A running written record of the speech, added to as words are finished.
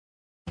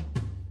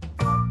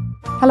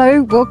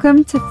Hello,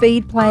 welcome to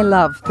Feed, Play,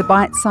 Love, the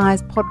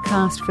bite-sized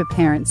podcast for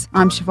parents.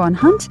 I'm Siobhan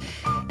Hunt.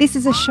 This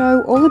is a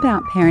show all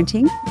about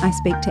parenting. I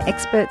speak to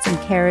experts and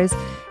carers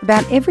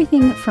about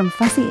everything from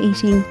fussy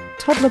eating,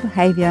 toddler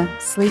behaviour,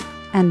 sleep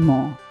and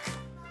more.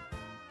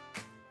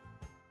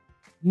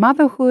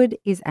 Motherhood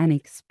is an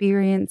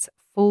experience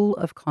full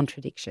of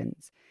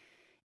contradictions.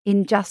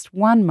 In just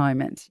one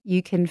moment,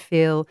 you can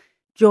feel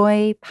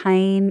joy,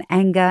 pain,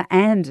 anger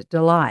and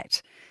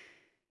delight.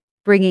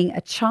 Bringing a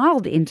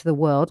child into the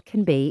world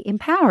can be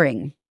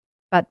empowering,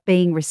 but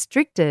being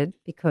restricted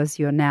because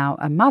you're now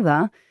a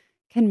mother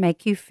can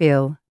make you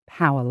feel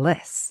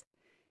powerless.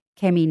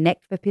 Kemi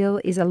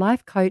Nekvapil is a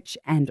life coach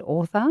and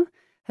author.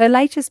 Her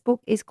latest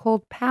book is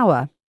called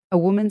Power, A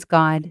Woman's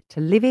Guide to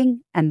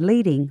Living and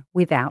Leading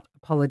Without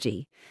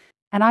Apology.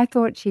 And I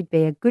thought she'd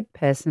be a good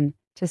person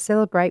to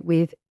celebrate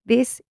with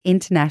this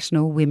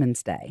International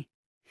Women's Day.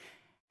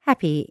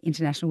 Happy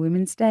International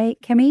Women's Day,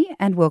 Kemi,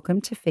 and welcome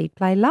to Feed,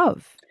 Play,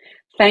 Love.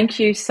 Thank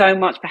you so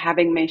much for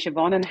having me,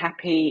 Siobhan, and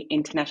happy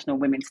International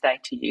Women's Day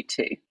to you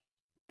too.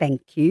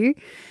 Thank you.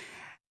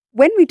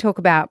 When we talk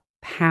about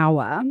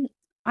power,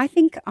 I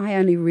think I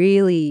only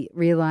really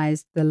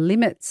realised the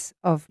limits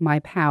of my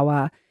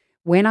power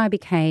when I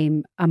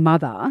became a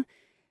mother,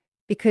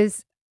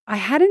 because I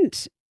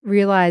hadn't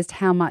realised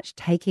how much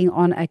taking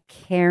on a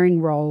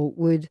caring role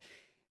would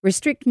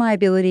restrict my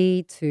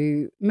ability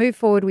to move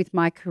forward with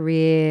my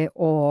career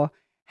or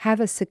have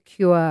a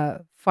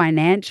secure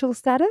financial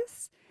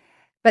status.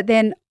 But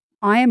then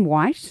I am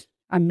white,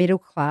 I'm middle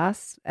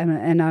class,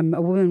 and I'm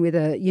a woman with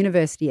a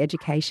university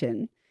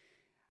education.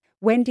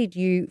 When did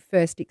you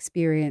first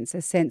experience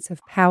a sense of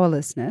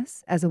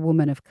powerlessness as a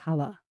woman of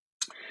colour?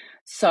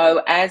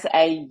 So as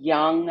a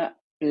young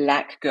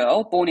Black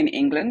girl, born in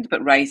England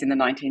but raised in the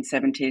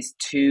 1970s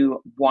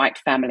to white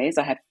families,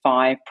 I had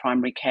 5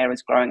 primary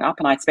carers growing up,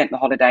 and I spent the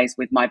holidays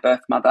with my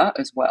birth mother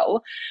as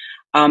well.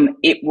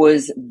 It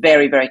was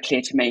very, very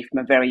clear to me from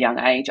a very young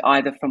age,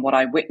 either from what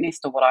I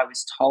witnessed or what I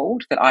was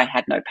told, that I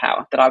had no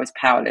power, that I was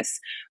powerless.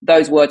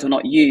 Those words were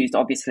not used,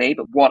 obviously,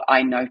 but what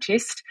I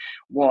noticed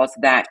was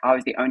that I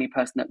was the only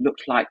person that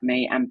looked like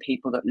me, and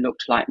people that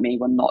looked like me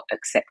were not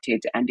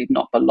accepted and did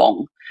not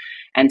belong.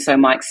 And so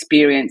my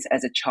experience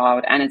as a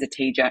child and as a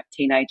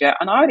teenager,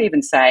 and I would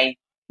even say,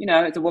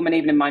 as a woman,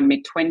 even in my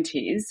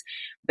mid-20s,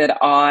 that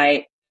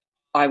I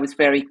was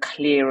very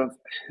clear of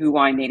who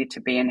I needed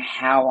to be and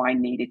how I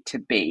needed to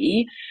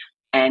be,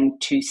 and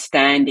to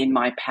stand in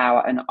my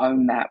power and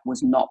own that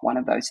was not one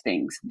of those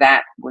things.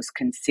 That was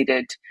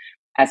considered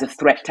as a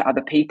threat to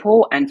other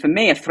people, and for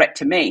me, a threat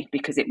to me,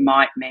 because it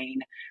might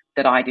mean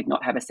that I did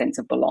not have a sense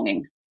of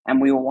belonging,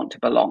 and we all want to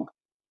belong.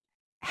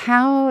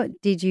 How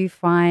did you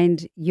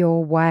find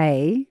your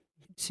way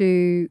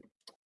to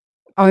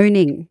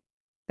owning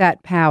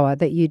that power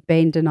that you'd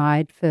been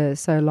denied for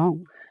so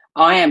long?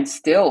 I am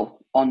still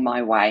on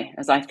my way,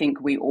 as I think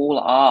we all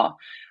are.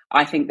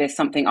 I think there's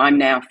something, I'm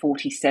now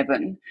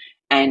 47,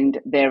 and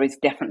there is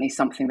definitely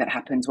something that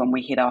happens when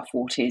we hit our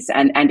 40s,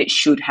 and it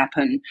should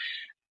happen.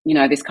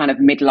 This kind of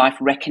midlife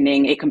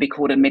reckoning. It can be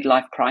called a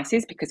midlife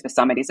crisis because for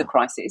some it is a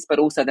crisis, but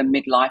also the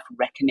midlife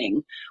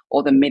reckoning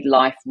or the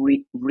midlife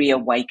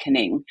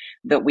reawakening,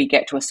 that we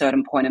get to a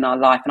certain point in our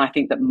life. And I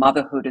think that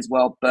motherhood as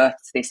well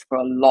births this for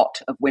a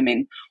lot of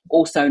women.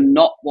 Also,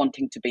 not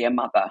wanting to be a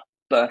mother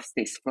births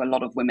this for a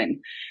lot of women,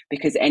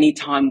 because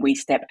anytime we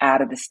step out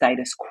of the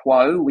status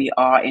quo, we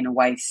are in a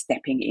way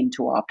stepping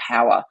into our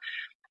power.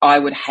 I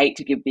would hate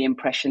to give the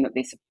impression that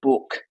this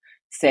book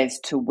says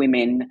to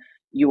women,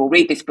 you will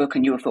read this book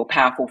and you will feel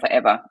powerful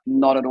forever.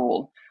 Not at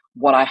all.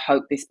 What I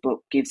hope this book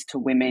gives to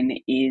women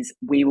is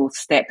we will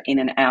step in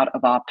and out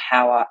of our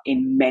power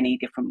in many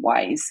different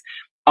ways.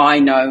 I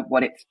know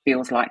what it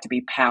feels like to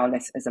be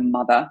powerless as a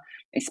mother,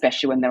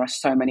 especially when there are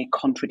so many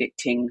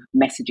contradicting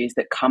messages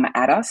that come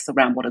at us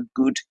around what a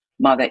good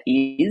mother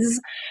is.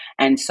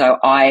 And so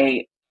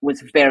I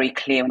was very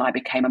clear when I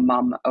became a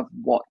mum of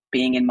what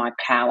being in my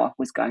power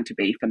was going to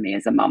be for me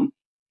as a mum.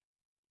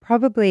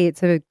 Probably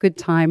it's a good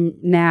time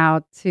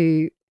now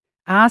to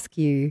ask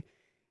you,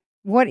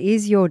 what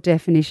is your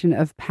definition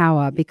of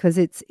power? Because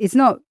it's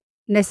not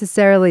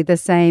necessarily the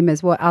same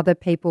as what other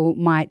people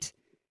might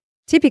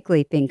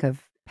typically think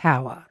of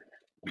power.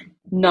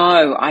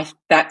 No,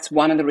 that's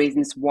one of the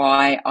reasons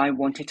why I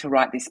wanted to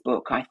write this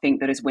book. I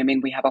think that as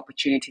women, we have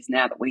opportunities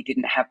now that we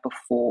didn't have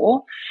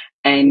before.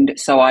 And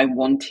so I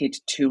wanted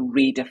to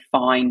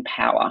redefine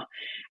power.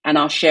 And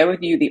I'll share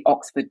with you the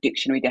Oxford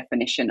Dictionary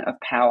definition of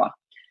power.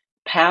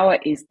 Power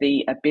is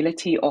the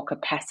ability or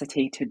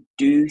capacity to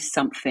do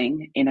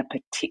something in a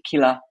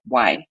particular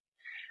way.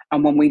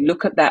 And when we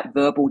look at that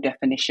verbal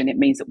definition, it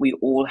means that we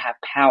all have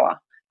power.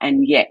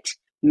 And yet,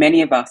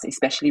 many of us,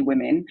 especially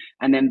women,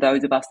 and then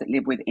those of us that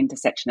live with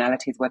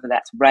intersectionalities, whether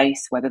that's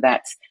race, whether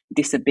that's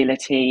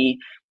disability,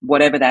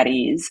 whatever that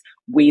is,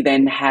 we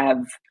then have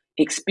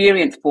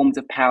experienced forms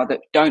of power that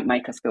don't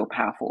make us feel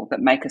powerful, that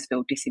make us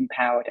feel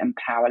disempowered and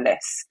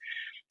powerless.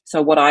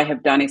 So what I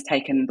have done is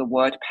taken the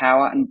word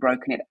power and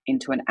broken it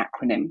into an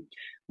acronym,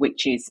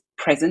 which is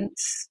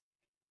presence,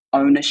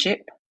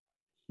 ownership,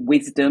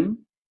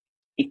 wisdom,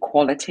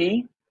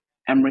 equality,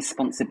 and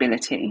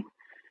responsibility.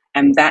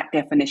 And that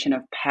definition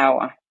of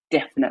power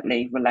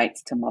definitely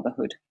relates to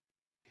motherhood.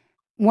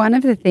 One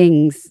of the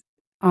things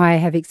I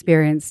have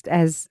experienced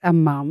as a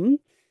mum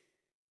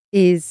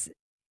is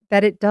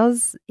that it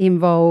does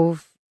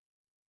involve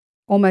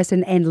almost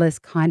an endless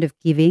kind of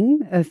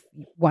giving of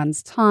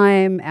one's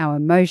time, our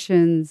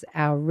emotions,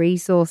 our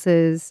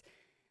resources.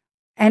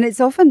 And it's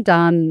often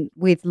done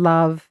with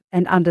love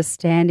and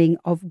understanding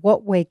of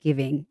what we're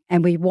giving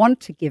and we want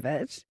to give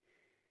it.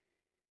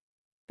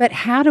 But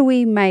how do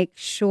we make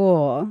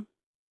sure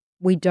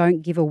we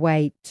don't give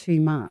away too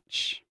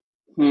much?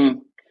 Hmm.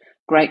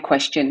 Great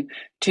question.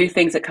 Two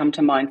things that come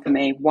to mind for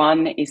me.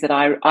 One is that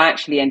I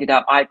actually ended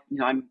up,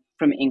 I'm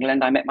from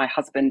England. I met my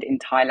husband in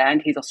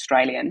Thailand. He's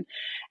Australian.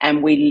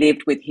 And we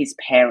lived with his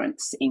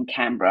parents in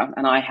Canberra.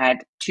 And I had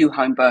two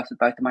home births with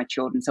both of my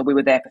children. So we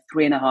were there for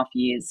 3.5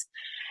 years.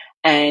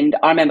 And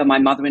I remember my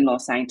mother-in-law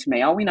saying to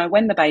me,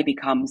 when the baby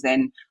comes,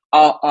 then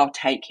I'll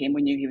take him.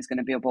 We knew he was going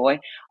to be a boy.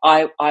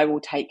 I will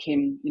take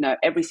him,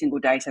 every single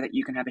day so that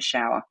you can have a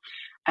shower.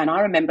 And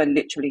I remember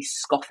literally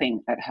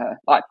scoffing at her,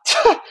 like,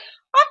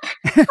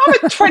 I'm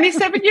a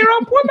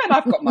 27-year-old woman.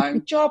 I've got my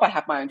own job. I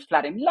have my own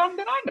flat in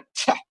London.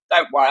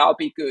 Don't worry, I'll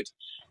be good.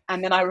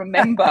 And then I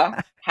remember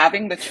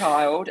having the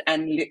child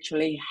and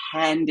literally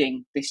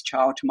handing this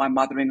child to my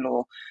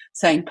mother-in-law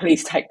saying,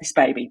 please take this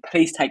baby.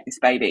 Please take this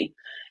baby.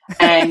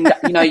 And,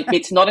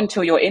 it's not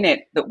until you're in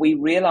it that we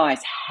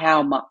realize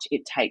how much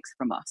it takes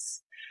from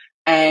us.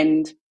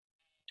 And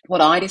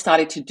what I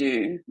decided to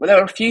do, well, there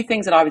were a few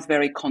things that I was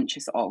very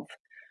conscious of.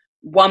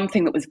 One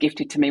thing that was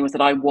gifted to me was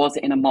that I was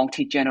in a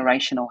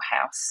multi-generational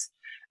house.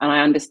 And I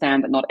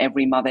understand that not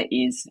every mother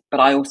is, but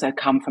I also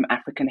come from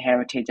African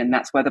heritage. And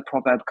that's where the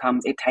proverb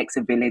comes, it takes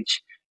a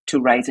village to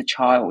raise a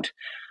child.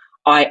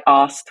 I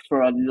asked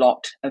for a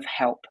lot of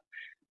help,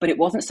 but it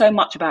wasn't so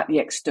much about the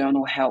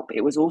external help.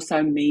 It was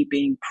also me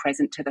being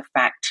present to the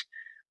fact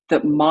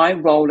that my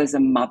role as a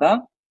mother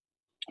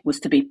was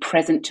to be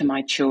present to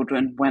my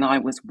children when I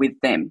was with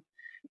them,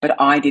 but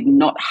I did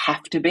not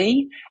have to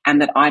be, and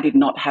that I did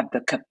not have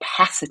the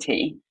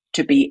capacity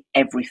to be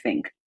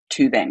everything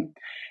to them.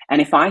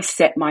 And if I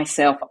set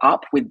myself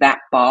up with that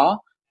bar,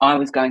 I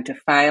was going to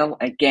fail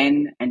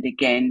again and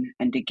again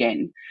and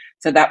again.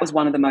 So that was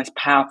one of the most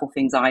powerful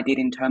things I did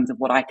in terms of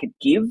what I could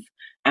give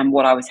and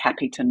what I was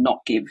happy to not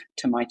give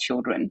to my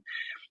children.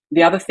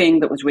 The other thing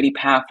that was really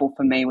powerful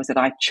for me was that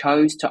I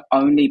chose to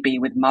only be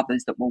with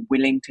mothers that were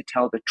willing to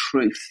tell the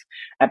truth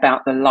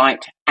about the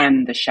light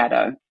and the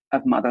shadow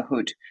of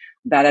motherhood.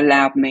 That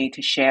allowed me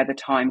to share the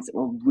times that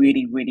were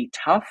really, really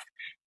tough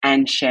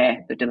and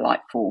share the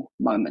delightful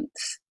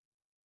moments.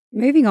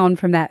 Moving on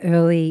from that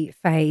early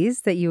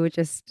phase that you were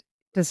just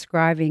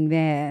describing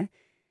there,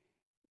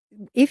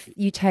 if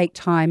you take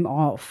time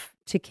off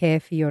to care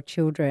for your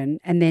children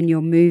and then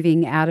you're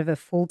moving out of a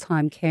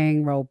full-time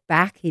caring role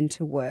back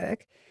into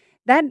work,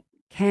 that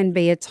can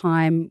be a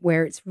time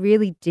where it's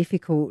really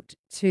difficult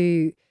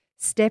to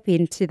step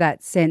into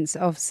that sense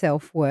of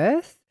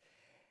self-worth,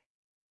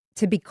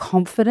 to be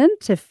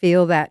confident, to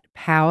feel that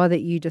power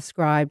that you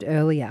described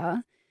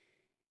earlier.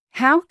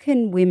 How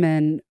can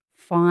women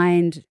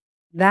find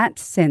that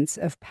sense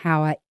of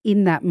power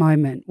in that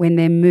moment when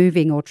they're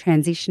moving or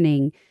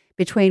transitioning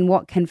between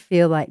what can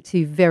feel like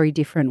two very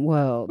different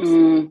worlds?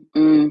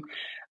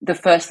 The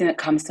first thing that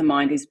comes to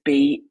mind is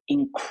be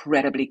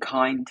incredibly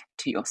kind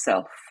to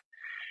yourself.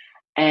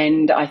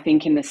 And I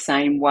think in the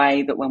same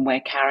way that when we're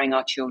carrying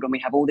our children, we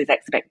have all these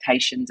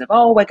expectations of,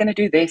 we're going to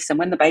do this. And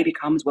when the baby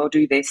comes, we'll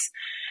do this.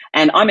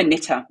 And I'm a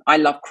knitter. I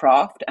love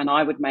craft. And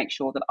I would make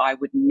sure that I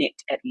would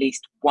knit at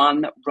least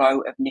one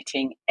row of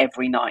knitting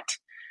every night.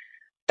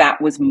 That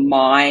was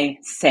my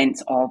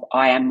sense of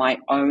I am my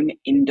own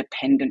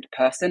independent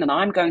person and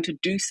I'm going to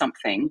do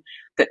something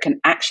that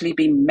can actually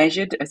be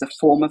measured as a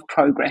form of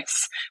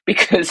progress.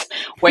 Because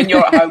when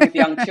you're at home with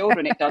young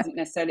children, it doesn't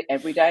necessarily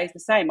every day is the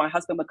same. My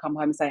husband would come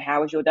home and say,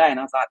 how was your day? And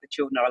I was like, the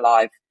children are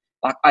alive.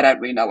 Like, I don't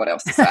really know what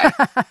else to say.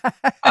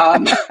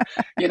 And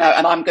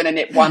I'm going to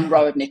knit one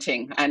row of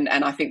knitting and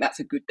I think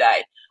that's a good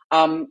day.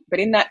 But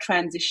in that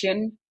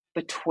transition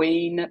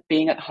between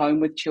being at home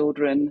with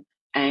children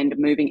and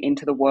moving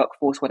into the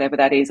workforce, whatever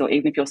that is, or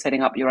even if you're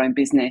setting up your own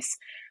business,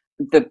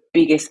 the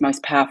biggest,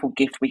 most powerful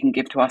gift we can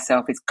give to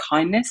ourselves is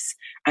kindness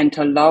and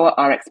to lower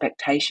our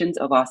expectations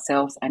of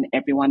ourselves and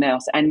everyone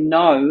else and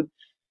know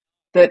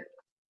that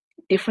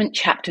different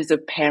chapters of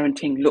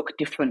parenting look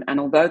different. And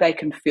although they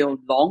can feel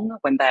long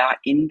when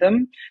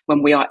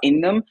we are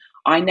in them,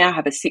 I now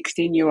have a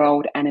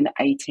 16-year-old and an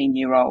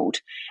 18-year-old.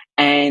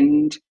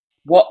 And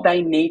what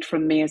they need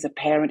from me as a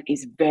parent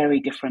is very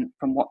different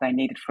from what they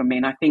needed from me.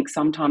 And I think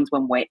sometimes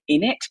when we're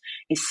in it,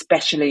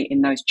 especially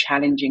in those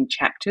challenging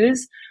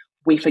chapters,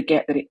 we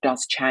forget that it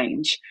does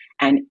change.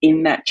 And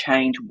in that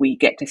change, we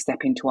get to step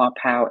into our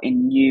power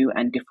in new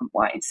and different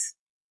ways.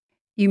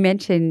 You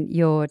mentioned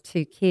your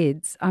two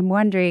kids. I'm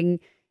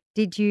wondering,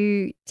 did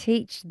you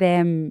teach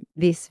them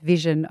this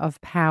vision of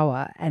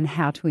power and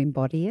how to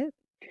embody it?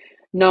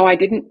 No, I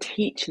didn't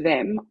teach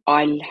them.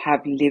 I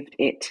have lived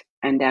it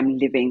and am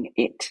living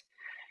it.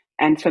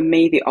 And for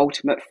me, the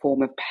ultimate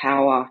form of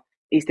power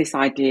is this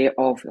idea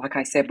of, like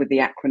I said with the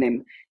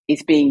acronym,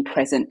 is being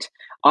present.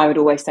 I would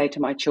always say to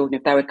my children,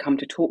 if they would come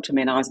to talk to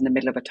me and I was in the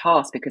middle of a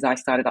task because I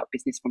started up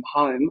business from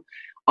home,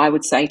 I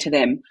would say to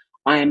them,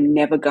 I am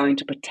never going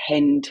to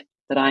pretend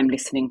that I'm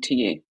listening to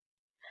you.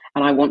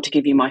 And I want to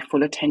give you my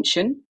full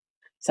attention.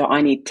 So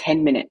I need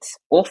 10 minutes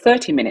or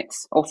 30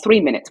 minutes or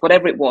 3 minutes,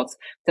 whatever it was,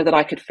 so that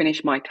I could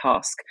finish my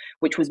task,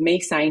 which was me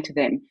saying to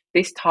them,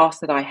 this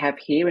task that I have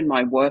here in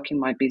my work, in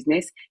my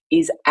business,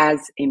 is as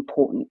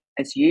important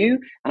as you.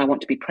 And I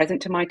want to be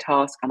present to my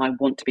task and I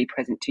want to be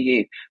present to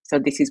you. So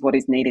this is what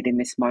is needed in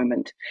this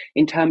moment.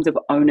 In terms of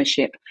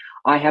ownership,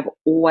 I have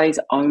always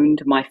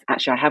owned I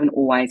haven't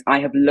always,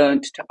 I have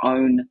learned to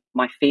own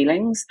my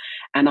feelings,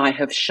 and I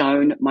have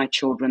shown my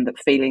children that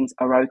feelings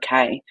are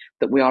okay,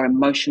 that we are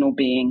emotional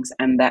beings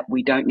and that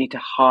we don't need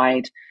to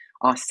hide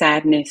our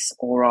sadness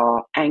or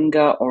our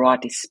anger or our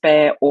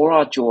despair or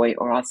our joy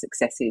or our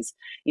successes.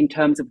 In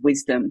terms of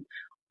wisdom,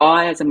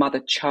 I, as a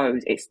mother,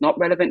 chose, it's not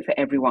relevant for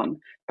everyone,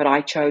 but I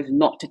chose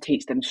not to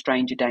teach them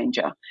stranger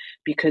danger,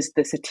 because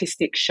the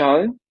statistics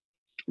show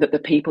that the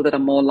people that are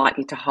more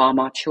likely to harm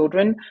our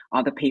children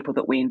are the people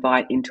that we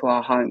invite into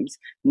our homes,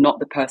 not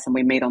the person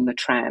we meet on the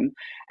tram.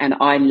 And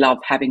I love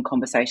having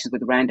conversations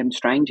with random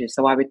strangers.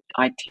 So I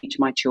teach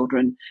my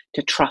children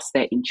to trust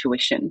their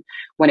intuition.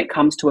 When it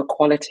comes to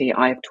equality,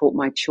 I have taught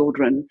my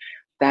children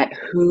that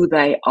who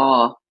they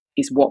are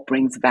is what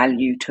brings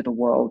value to the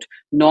world,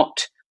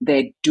 not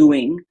their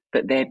doing,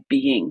 but their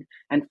being.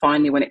 And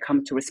finally, when it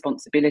comes to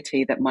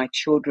responsibility, that my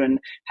children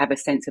have a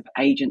sense of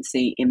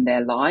agency in their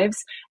lives,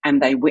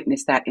 and they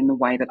witness that in the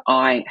way that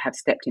I have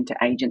stepped into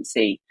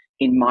agency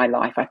in my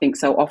life. I think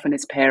so often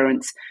as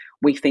parents,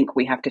 we think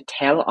we have to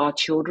tell our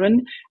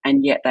children,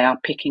 and yet they are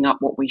picking up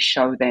what we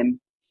show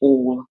them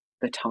all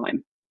the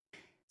time.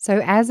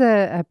 So as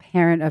a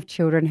parent of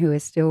children who are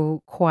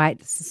still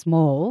quite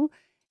small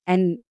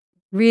and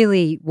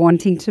really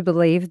wanting to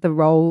believe the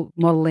role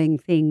modeling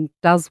thing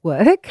does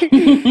work,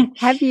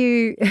 have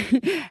you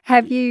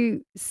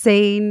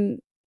seen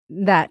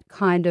that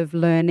kind of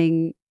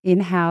learning in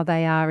how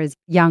they are as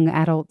young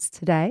adults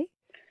today?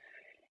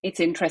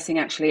 It's interesting,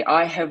 actually.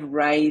 I have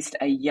raised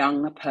a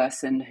young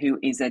person who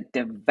is a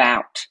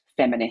devout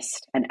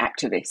feminist and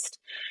activist,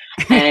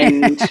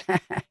 and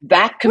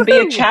that can be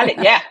a challenge.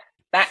 Yeah.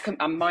 That can,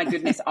 my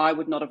goodness, I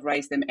would not have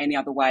raised them any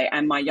other way.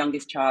 And my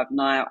youngest child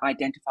now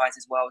identifies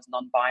as well as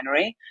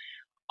non-binary.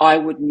 I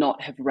would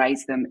not have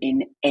raised them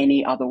in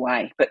any other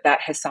way. But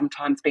that has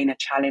sometimes been a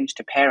challenge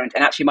to parent.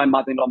 And actually, my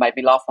mother-in-law made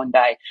me laugh one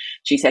day.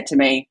 She said to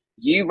me,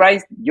 you're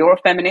a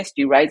feminist,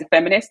 you raise a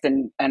feminist,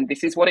 and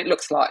this is what it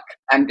looks like.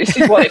 And this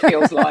is what it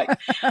feels like.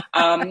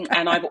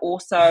 And I've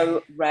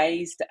also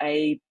raised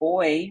a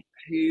boy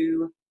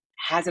who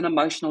has an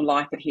emotional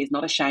life that he is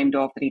not ashamed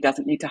of, that he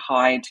doesn't need to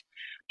hide.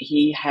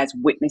 He has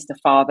witnessed a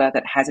father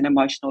that has an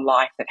emotional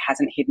life, that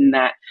hasn't hidden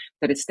that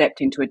has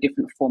stepped into a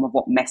different form of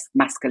what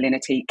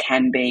masculinity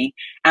can be,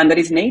 and that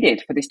is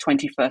needed for this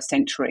 21st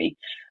century.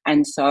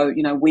 And so,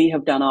 we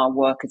have done our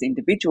work as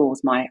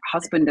individuals, my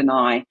husband and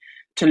I,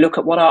 to look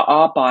at what are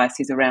our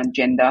biases around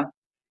gender.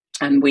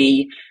 And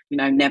we,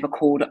 never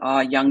called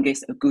our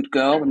youngest a good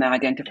girl when they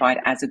identified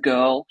as a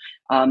girl.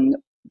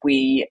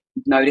 We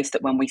noticed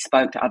that when we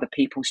spoke to other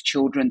people's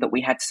children that we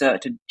had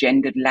certain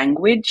gendered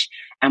language,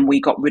 and we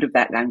got rid of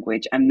that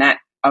language. And that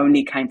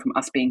only came from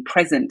us being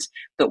present,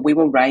 that we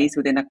were raised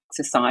within a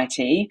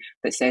society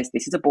that says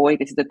this is a boy,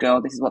 this is a girl,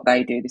 this is what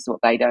they do, this is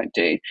what they don't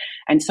do.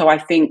 And so I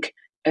think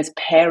as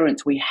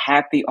parents, we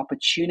have the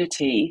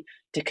opportunity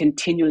to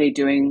continually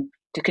do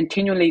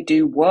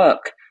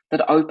work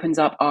that opens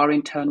up our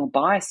internal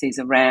biases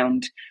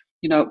around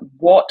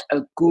what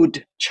a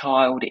good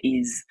child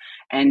is,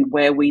 and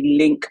where we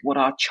link what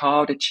our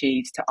child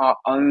achieves to our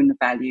own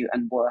value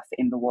and worth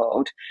in the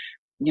world.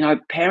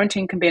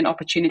 Parenting can be an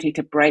opportunity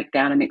to break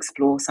down and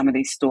explore some of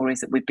these stories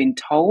that we've been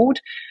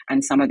told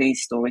and some of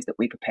these stories that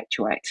we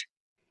perpetuate.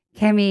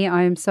 Kemi,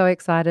 I am so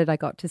excited I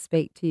got to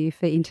speak to you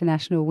for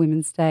International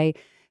Women's Day.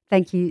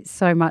 Thank you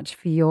so much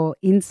for your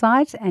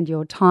insight and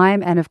your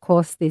time, and of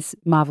course this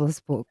marvellous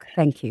book.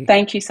 Thank you.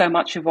 Thank you so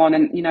much, Yvonne.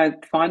 And, the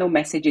final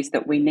message is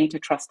that we need to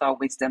trust our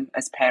wisdom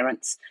as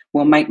parents.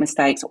 We'll make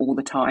mistakes all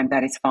the time.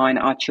 That is fine.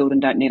 Our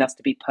children don't need us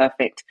to be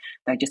perfect.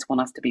 They just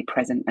want us to be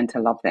present and to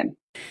love them.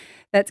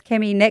 That's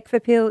Kemi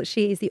Nekvapil.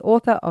 She is the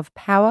author of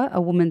Power, A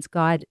Woman's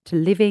Guide to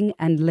Living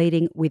and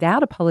Leading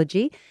Without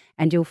Apology,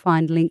 and you'll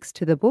find links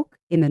to the book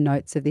in the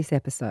notes of this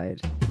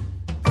episode.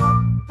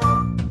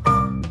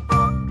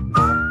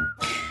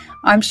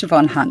 I'm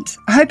Siobhan Hunt.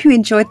 I hope you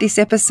enjoyed this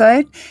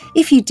episode.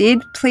 If you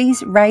did,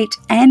 please rate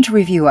and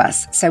review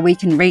us so we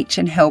can reach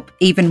and help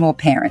even more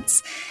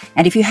parents.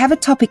 And if you have a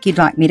topic you'd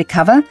like me to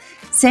cover,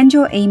 send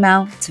your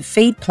email to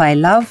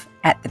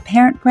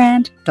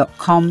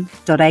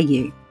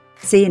feedplaylove@theparentbrand.com.au.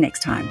 See you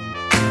next time.